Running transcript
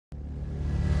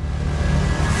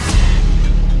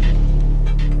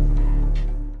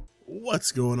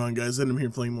What's going on, guys? I'm here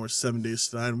playing more 7 Days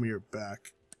to Die, and we are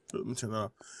back. Let me turn that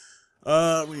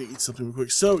off. We're gonna eat something real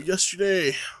quick. So,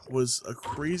 yesterday was a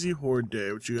crazy Horde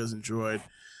day, which you guys enjoyed.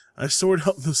 I sorted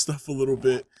out the stuff a little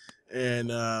bit, and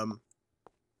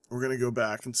we're gonna go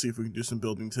back and see if we can do some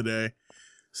building today.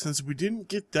 Since we didn't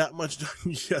get that much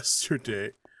done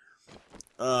yesterday,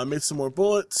 I made some more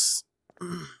bullets.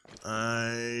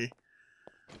 I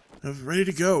am ready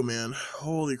to go, man.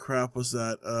 Holy crap, was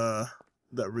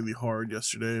that really hard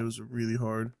yesterday. It was really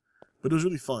hard, but it was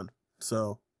really fun.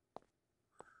 So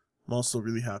I'm also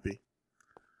really happy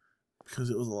because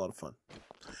it was a lot of fun.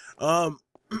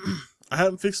 I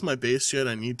haven't fixed my base yet.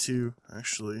 I need to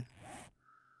actually.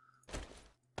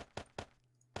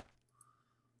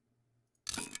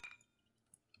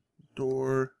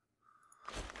 Door.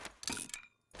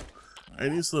 I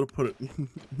need to put it.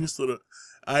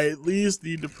 I at least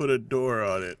need to put a door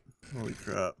on it. Holy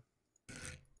crap.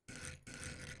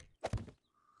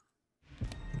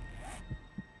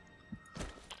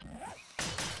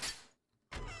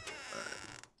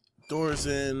 Doors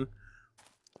in.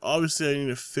 Obviously, I need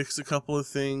to fix a couple of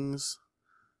things,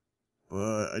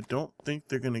 but I don't think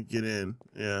they're gonna get in.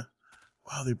 Yeah.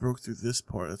 Wow, they broke through this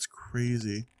part. That's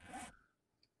crazy.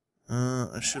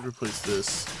 I should replace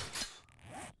this.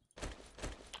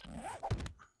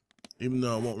 Even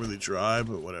though it won't really dry,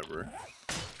 but whatever.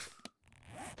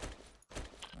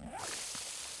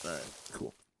 Alright,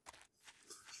 cool.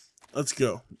 Let's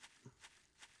go.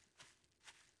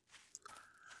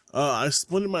 I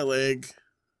splinted my leg,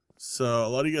 so a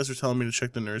lot of you guys are telling me to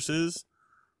check the nurses,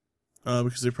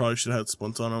 because they probably should have had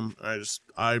splints on them.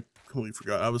 I completely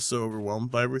forgot. I was so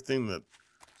overwhelmed by everything that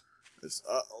it's,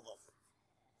 hold on.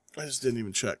 I just didn't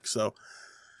even check. So,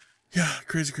 yeah,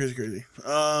 crazy.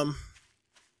 So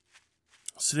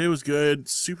today was good.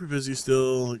 Super busy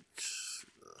still.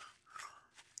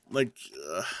 I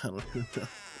don't even know.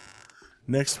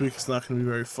 Next week is not going to be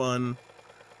very fun.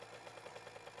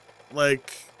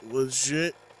 Like,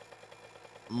 legit,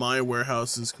 my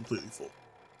warehouse is completely full.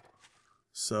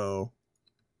 So,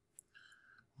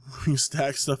 we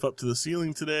stacked stuff up to the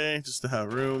ceiling today just to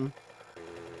have room.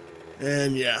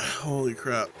 And yeah, holy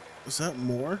crap. Is that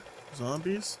more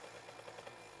zombies?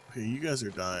 Okay, you guys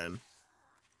are dying.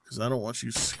 Because I don't want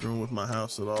you screwing with my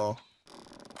house at all.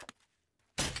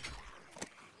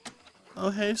 Oh,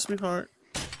 hey, sweetheart.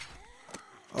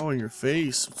 Oh, in your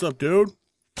face. What's up, dude?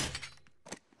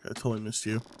 I totally missed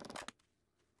you.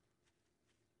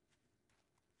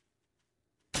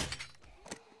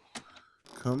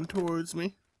 Come towards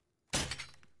me.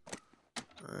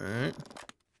 Alright.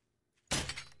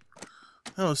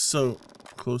 That was so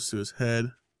close to his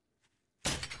head.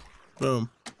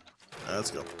 Boom. Right, let's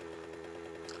go.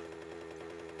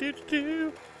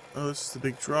 Oh, this is the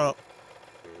big drop.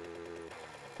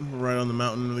 Right on the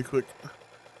mountain really quick.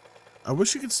 I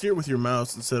wish you could steer with your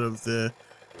mouse instead of the...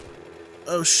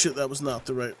 Oh shit, that was not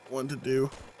the right one to do.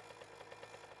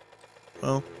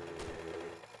 Well.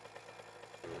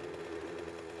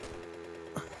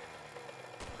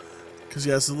 Because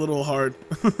yeah, it's a little hard.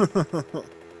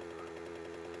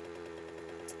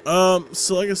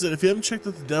 So like I said, if you haven't checked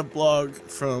out the dev blog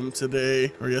from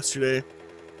today or yesterday,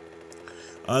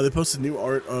 they posted new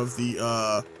art of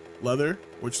the leather,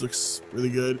 which looks really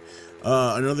good.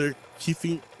 Another key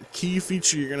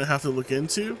feature you're gonna have to look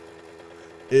into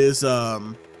is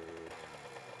the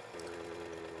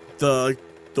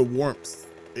warmth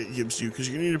it gives you, because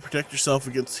you're gonna need to protect yourself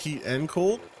against heat and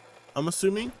cold, I'm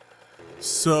assuming.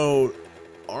 So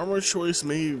armor choice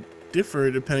may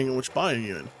differ depending on which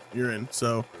biome you're in.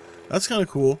 So that's kind of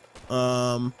cool.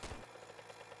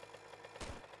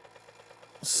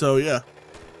 So yeah,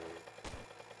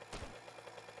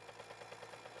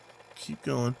 keep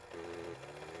going.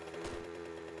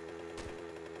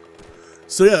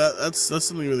 So yeah, that's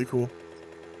something really cool.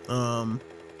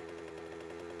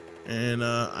 And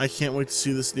I can't wait to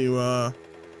see this new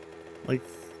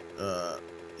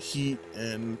heat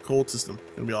and cold system.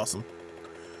 It's gonna be awesome.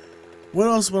 What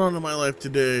else went on in my life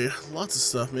today? Lots of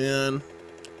stuff, man.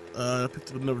 I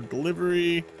picked up another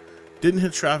delivery. Didn't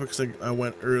hit traffic because I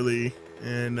went early,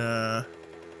 and yeah,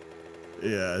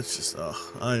 it's just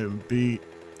I am beat.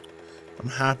 I'm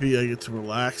happy I get to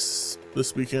relax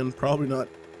this weekend. Probably not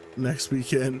next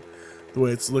weekend the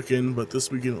way it's looking, but this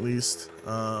weekend at least.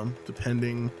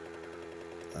 Depending,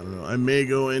 I don't know, I may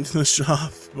go into the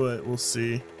shop, but we'll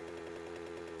see.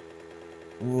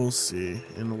 We'll see.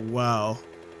 And wow,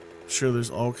 I'm sure there's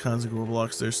all kinds of gold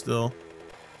blocks there still.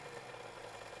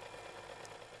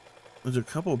 There's a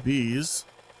couple bees,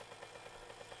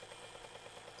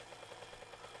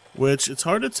 which it's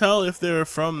hard to tell if they're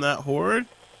from that horde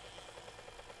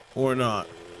or not.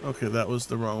 Okay, that was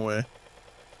the wrong way.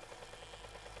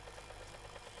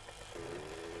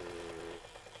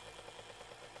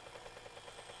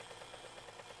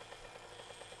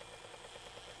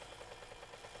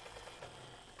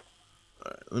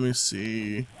 Alright, let me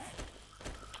see.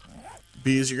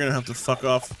 Bees, you're gonna have to fuck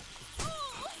off.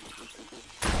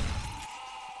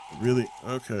 Really?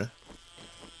 Okay.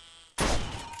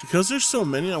 Because there's so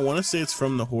many, I want to say it's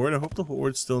from the Horde. I hope the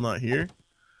Horde's still not here.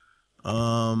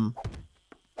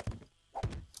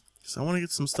 So I want to get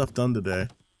some stuff done today.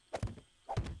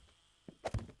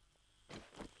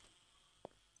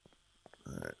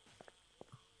 Alright.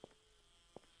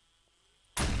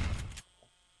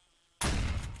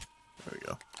 There we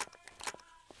go.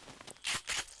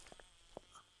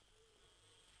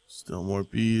 Still more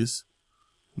bees.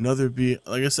 Another bee.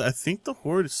 Like I said, I think the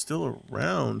Horde is still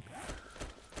around.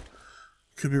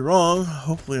 Could be wrong.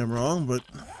 Hopefully I'm wrong, but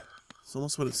it's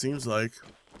almost what it seems like.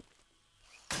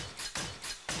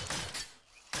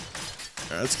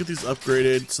 Alright, let's get these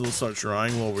upgraded so they'll start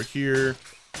drying while we're here.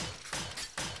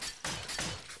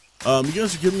 You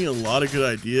guys are giving me a lot of good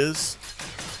ideas.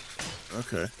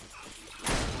 Okay.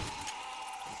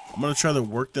 I'm gonna try to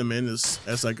work them in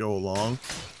as I go along.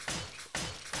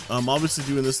 I'm obviously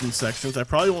doing this in sections. I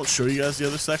probably won't show you guys the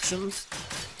other sections.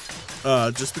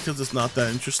 Just because it's not that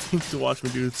interesting to watch me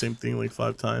do the same thing like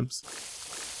 5 times.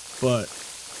 But,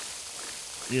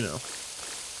 you know,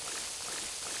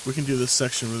 we can do this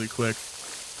section really quick.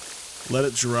 Let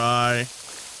it dry.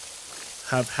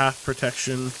 Have half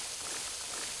protection.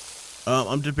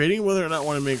 I'm debating whether or not I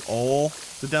want to make all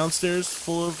the downstairs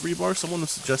full of rebar. Someone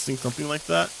was suggesting something like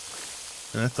that.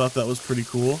 And I thought that was pretty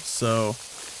cool, so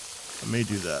I may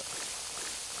do that.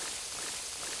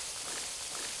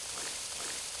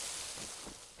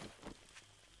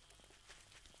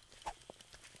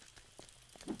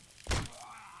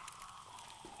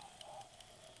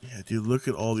 Yeah, dude, look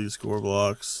at all these core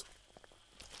blocks.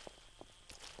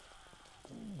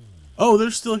 Oh,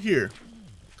 they're still here.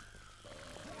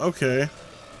 Okay.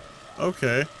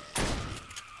 Okay.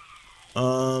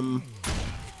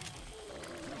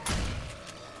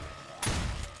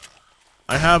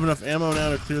 I have enough ammo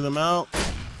now to clear them out.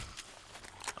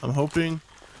 I'm hoping.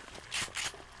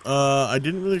 I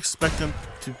didn't really expect them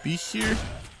to be here.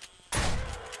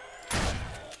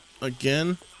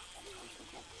 Again.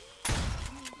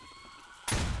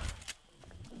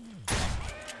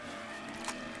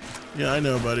 Yeah, I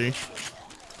know, buddy.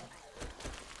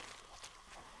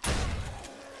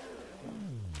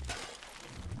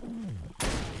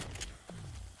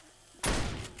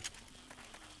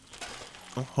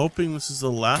 I'm hoping this is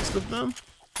the last of them.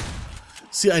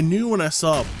 See, I knew when I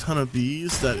saw a ton of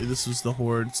bees that this was the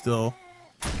Horde still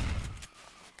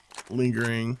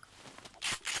lingering.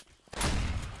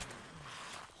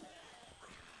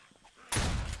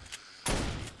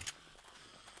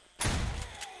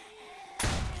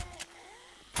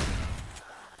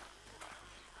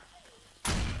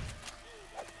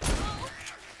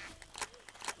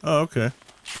 Oh, okay.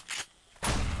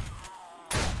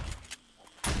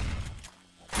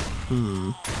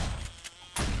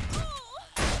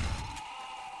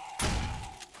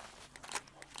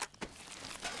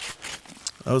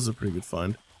 That was a pretty good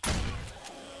find.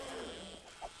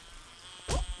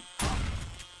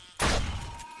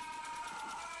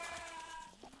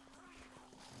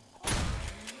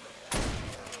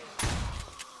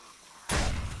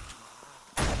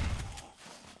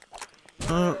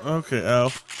 Oh, okay,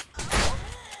 ow.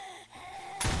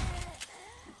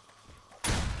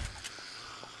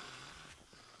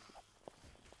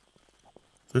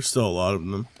 There's still a lot of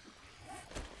them.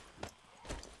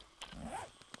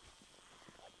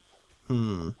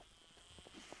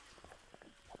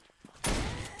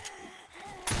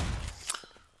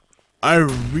 I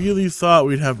really thought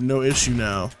we'd have no issue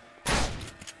now.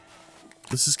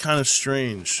 This is kind of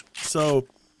strange. So,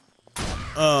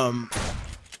 I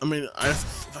mean, I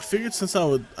figured since I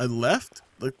left,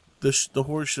 like the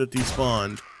Horde should have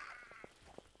despawned,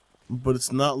 but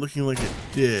it's not looking like it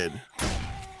did.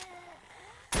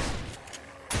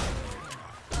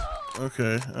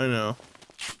 Okay, I know.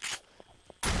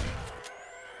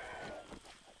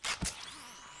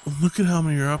 Look at how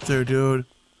many are up there, dude.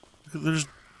 They're just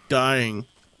dying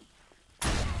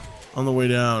on the way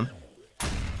down.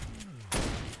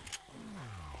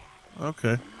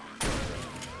 Okay.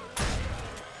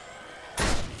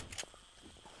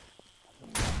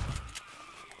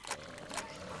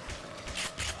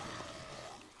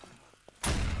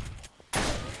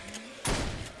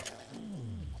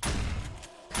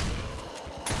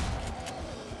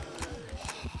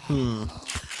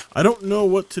 I don't know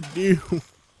what to do.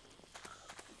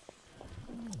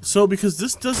 So because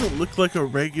this doesn't look like a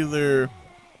regular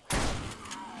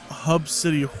hub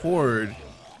city horde,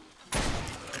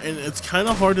 and it's kind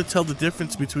of hard to tell the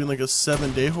difference between like a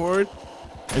 7-day horde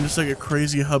and just like a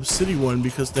crazy hub city one,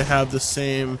 because they have the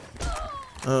same,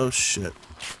 oh shit,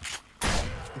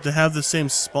 they have the same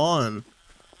spawn,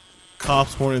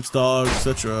 cops, hornets, dogs,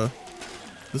 etc.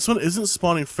 This one isn't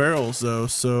spawning ferals though,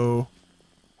 so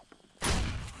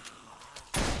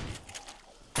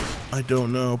I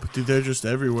don't know, but dude, they're just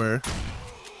everywhere.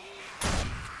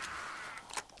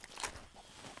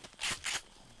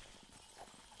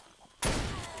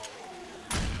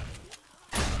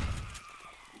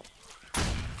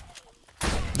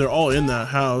 They're all in that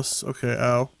house. Okay,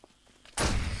 ow.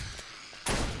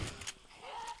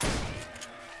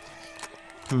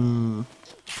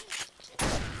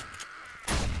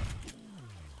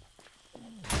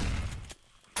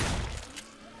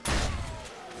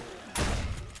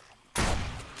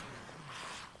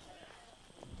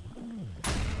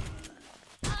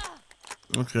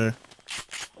 Okay.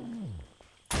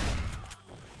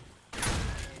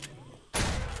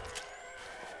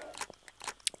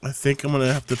 I think I'm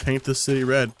gonna have to paint this city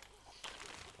red.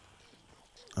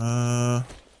 I'm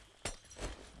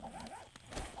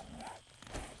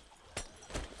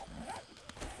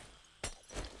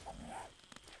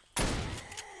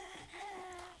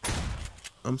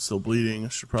still bleeding. I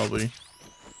should probably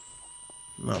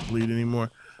not bleed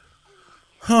anymore.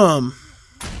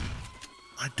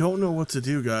 I don't know what to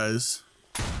do, guys.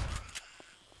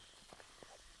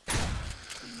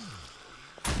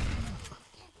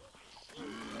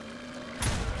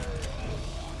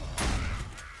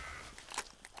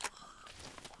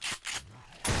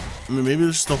 I mean, maybe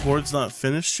just the horde's not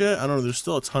finished yet? I don't know, there's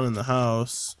still a ton in the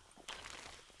house.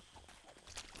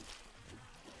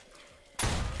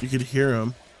 You could hear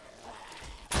them.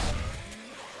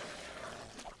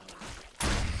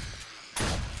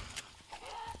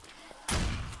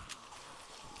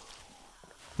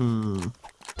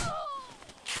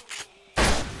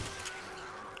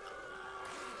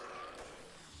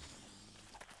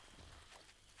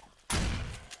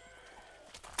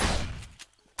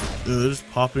 They're just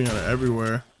popping out of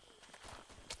everywhere.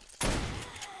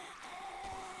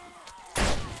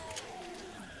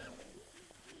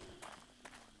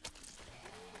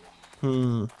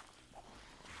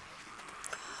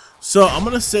 So I'm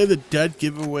gonna say the dead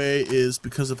giveaway is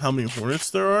because of how many hornets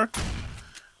there are.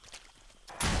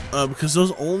 Because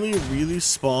those only really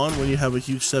spawn when you have a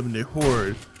huge 7-day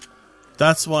horde.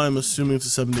 That's why I'm assuming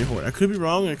it's a 7-day horde. I could be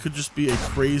wrong, and it could just be a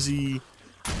crazy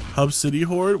hub city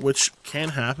horde, which can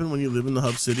happen when you live in the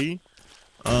hub city,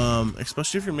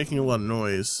 especially if you're making a lot of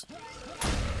noise.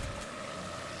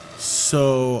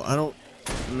 So I don't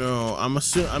know. I'm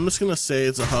just gonna say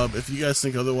it's a hub. If you guys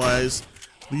think otherwise,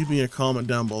 leave me a comment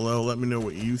down below. Let me know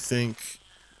what you think.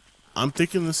 I'm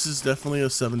thinking this is definitely a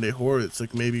 7-day horde. It's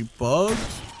like maybe bugged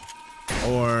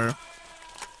or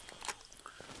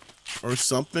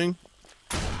something.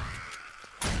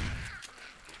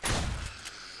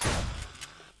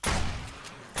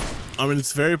 I mean,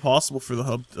 it's very possible for the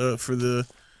hub, for the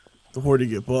horde to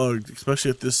get bugged,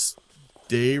 especially at this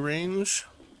day range,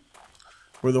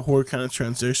 where the horde kind of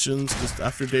transitions. Just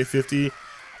after day 50,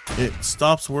 it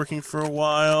stops working for a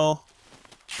while.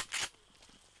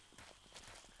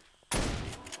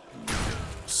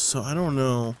 So I don't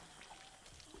know.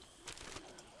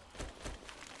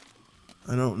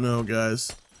 I don't know,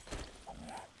 guys.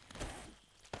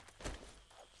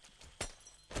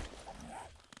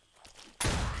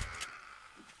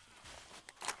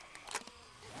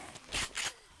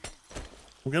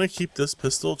 I'm gonna keep this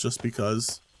pistol just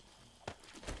because.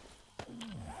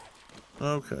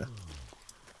 Okay.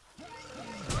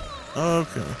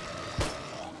 Okay.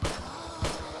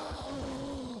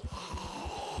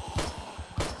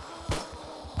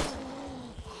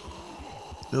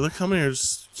 The other coming here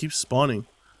just keeps spawning.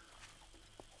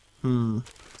 Oh,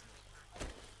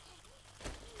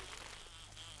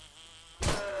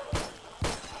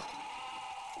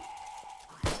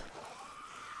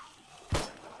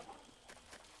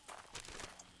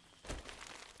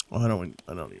 I don't need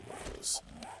one of those.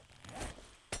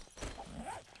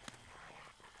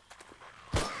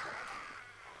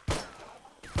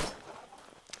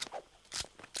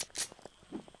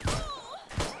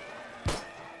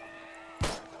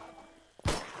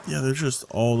 Yeah, they're just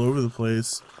all over the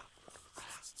place.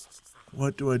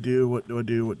 What do I do? What do I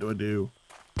do? What do I do?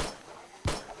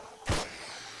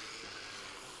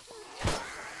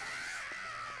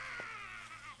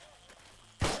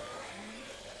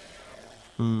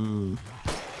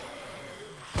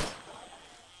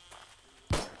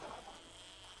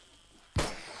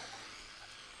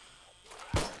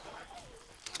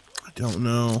 don't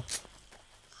know.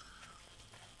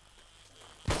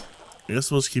 I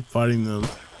guess we'll just keep fighting them.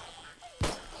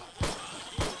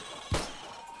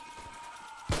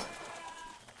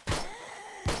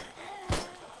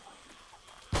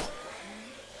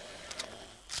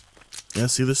 Yeah,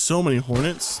 see, there's so many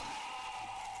hornets.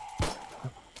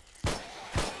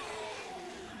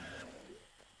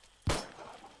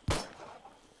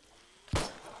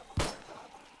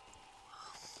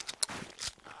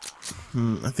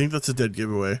 I think that's a dead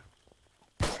giveaway.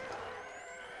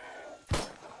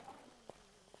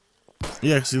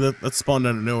 Yeah, see, that spawned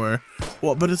out of nowhere.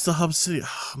 Well, but it's the hub city.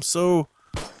 I'm so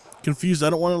confused. I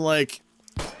don't want to, like,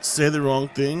 say the wrong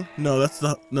thing. No, that's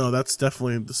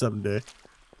definitely the 7-day.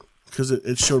 Because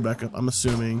it showed back up, I'm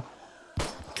assuming.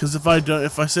 Because if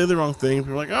I say the wrong thing,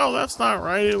 people are like, oh, that's not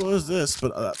right, it was this.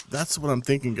 But that's what I'm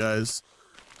thinking, guys.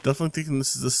 Definitely thinking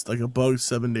this is like a bugged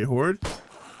 7-day horde.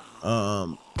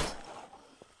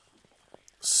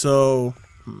 So,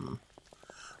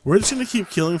 we're just gonna keep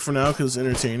killing for now because it's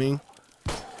entertaining.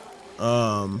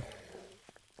 Yeah,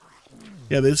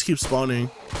 they just keep spawning.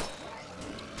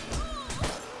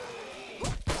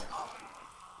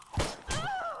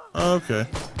 Okay.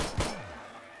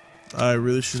 I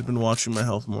really should have been watching my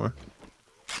health more.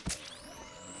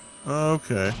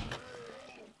 Okay.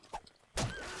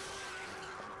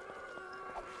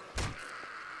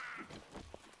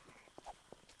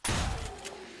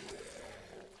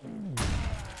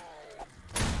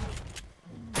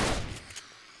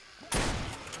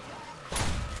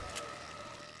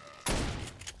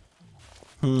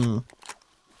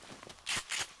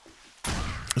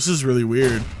 This is really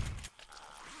weird.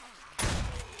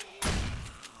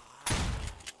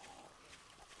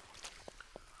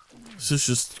 This is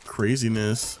just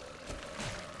craziness.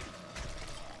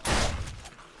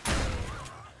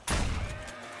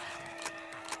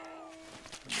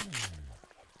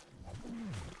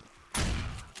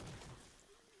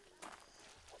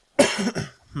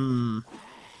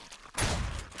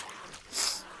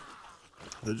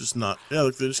 They're just not. Yeah,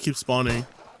 look, they just keep spawning.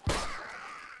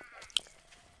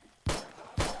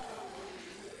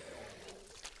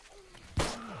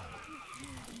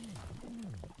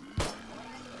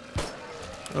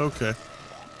 Okay.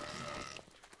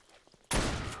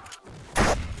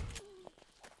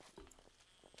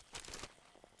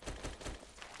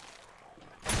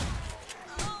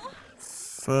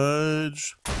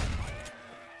 Fudge.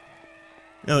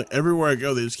 Yeah, like everywhere I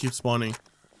go, they just keep spawning.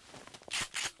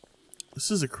 This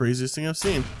is the craziest thing I've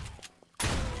seen.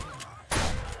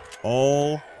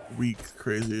 All week,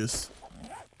 craziest.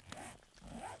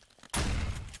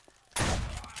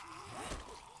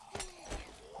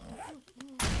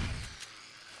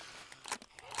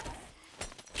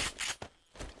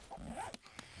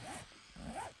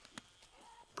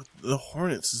 But the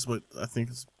hornets is what I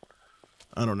think is.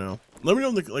 I don't know. Let me know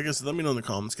in the, like I said, let me know in the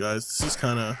comments, guys. This is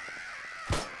kind of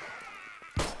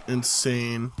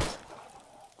insane.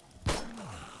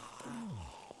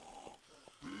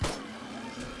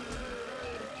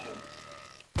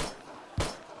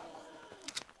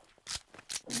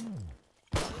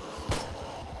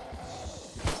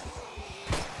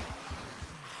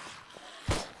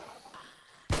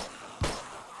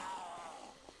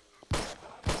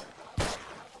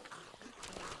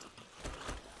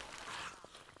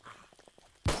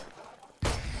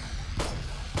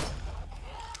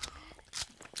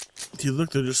 Dude,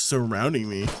 look, they're just surrounding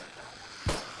me.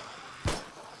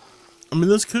 I mean,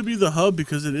 this could be the hub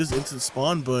because it is instant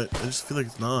spawn, but I just feel like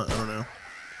it's not. I don't know.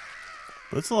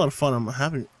 But it's a lot of fun. I'm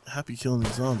happy killing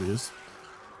these zombies.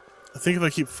 I think if I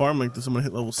keep farming like this, I'm gonna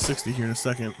hit level 60 here in a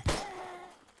second.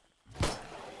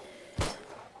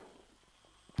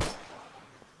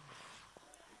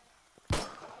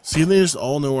 See, they just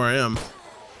all know where I am.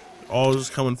 All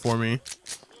just coming for me.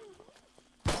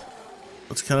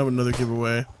 That's kind of another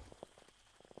giveaway.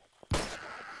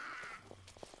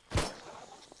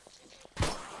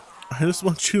 I just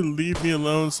want you to leave me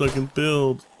alone so I can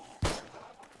build.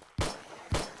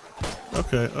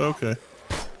 Okay, okay.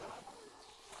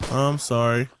 I'm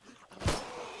sorry.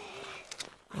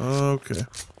 Okay.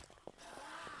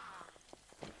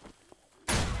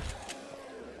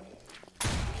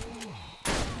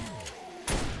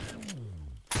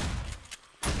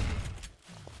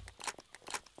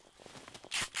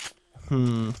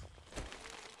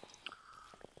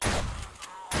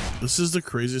 This is the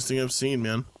craziest thing I've seen,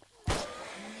 man.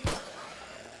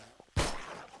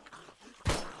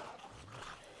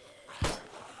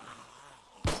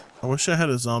 I wish I had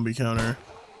a zombie counter.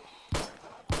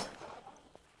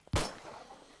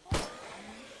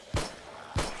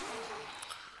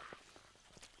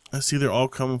 I see they're all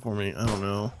coming for me. I don't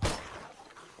know.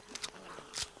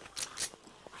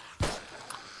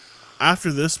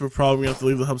 after this, we're probably gonna have to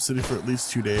leave the hub city for at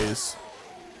least 2 days.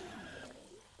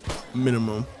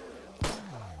 Minimum.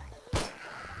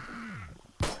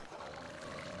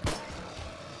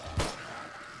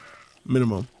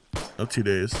 Minimum of 2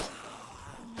 days.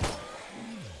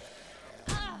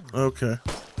 Okay.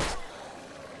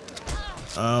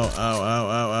 Ow, ow, ow,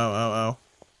 ow, ow, ow,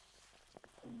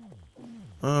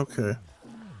 ow. Okay.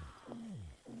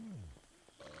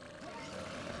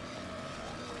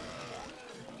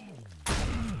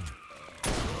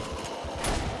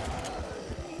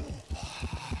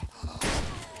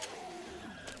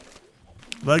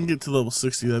 If I can get to level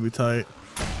 60, that'd be tight.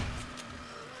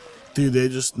 Dude, they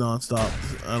just non-stop.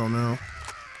 I don't know.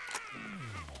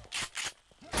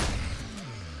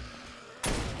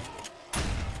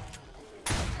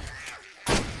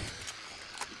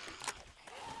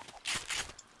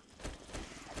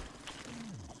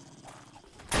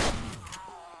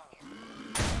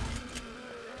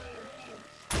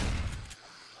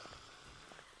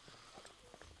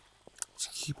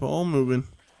 Just keep on moving.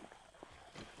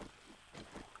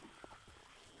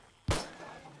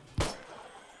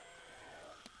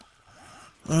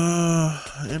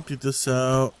 Empty this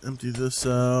out. Empty this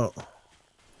out.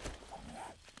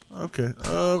 Okay.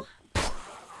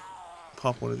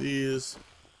 Pop one of these.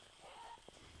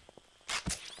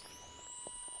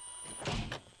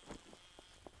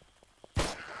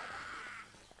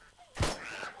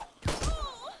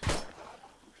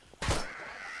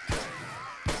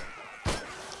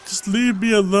 Just leave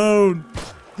me alone.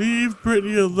 Leave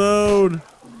Brittany alone.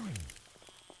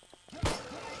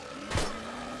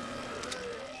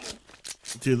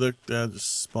 Dude, look, that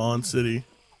just spawn city.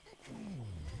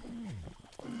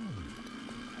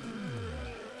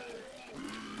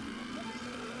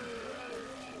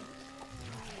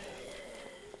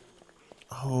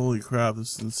 Holy crap,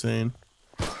 this is insane.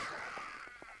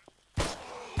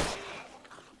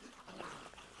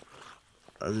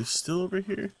 Are they still over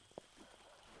here?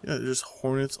 Yeah, there's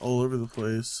hornets all over the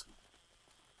place.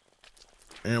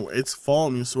 And it's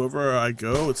following me, so wherever I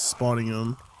go, it's spawning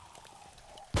them.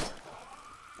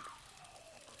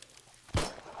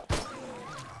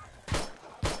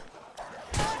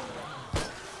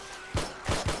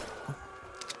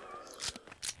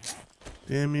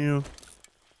 Damn you.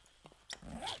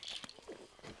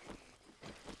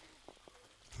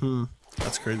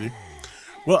 That's crazy.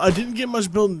 Well, I didn't get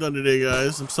much building done today,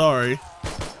 guys. I'm sorry.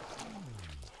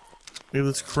 Maybe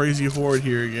this crazy horde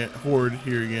here again.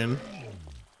 Did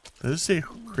I just say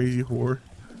crazy horde?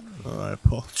 Oh, I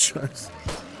apologize.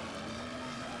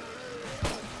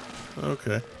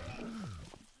 Okay.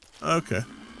 Okay.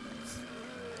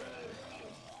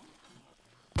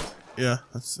 Yeah,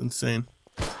 that's insane.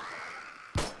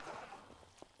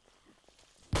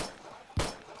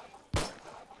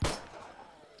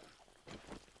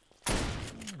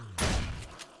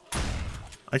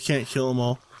 I can't kill them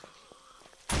all.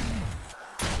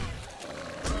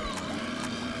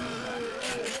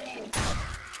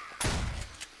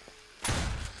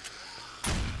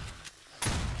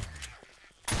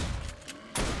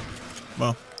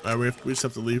 Well, we just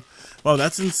have to leave. Wow,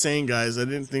 that's insane, guys. I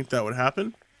didn't think that would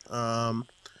happen.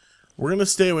 We're gonna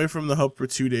stay away from the hub for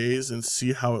 2 days and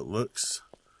see how it looks.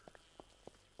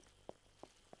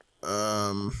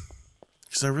 Because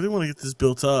I really want to get this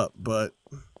built up, but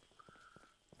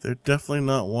they're definitely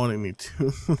not wanting me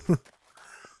to.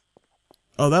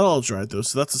 Oh, that all dried though,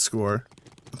 so that's a score.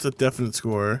 That's a definite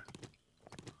score.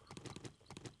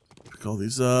 Pick all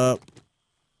these up.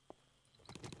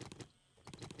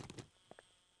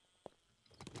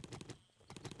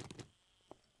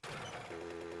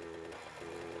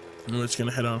 And we're just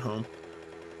gonna head on home.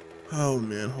 Oh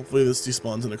man, hopefully this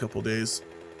despawns in a couple days.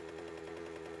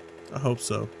 I hope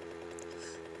so.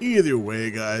 Either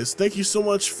way, guys, thank you so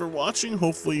much for watching.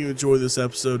 Hopefully you enjoyed this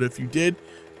episode. If you did,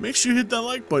 make sure you hit that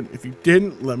like button. If you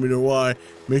didn't, let me know why.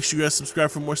 Make sure you guys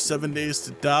subscribe for more 7 Days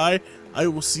to Die. I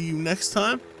will see you next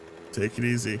time. Take it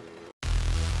easy.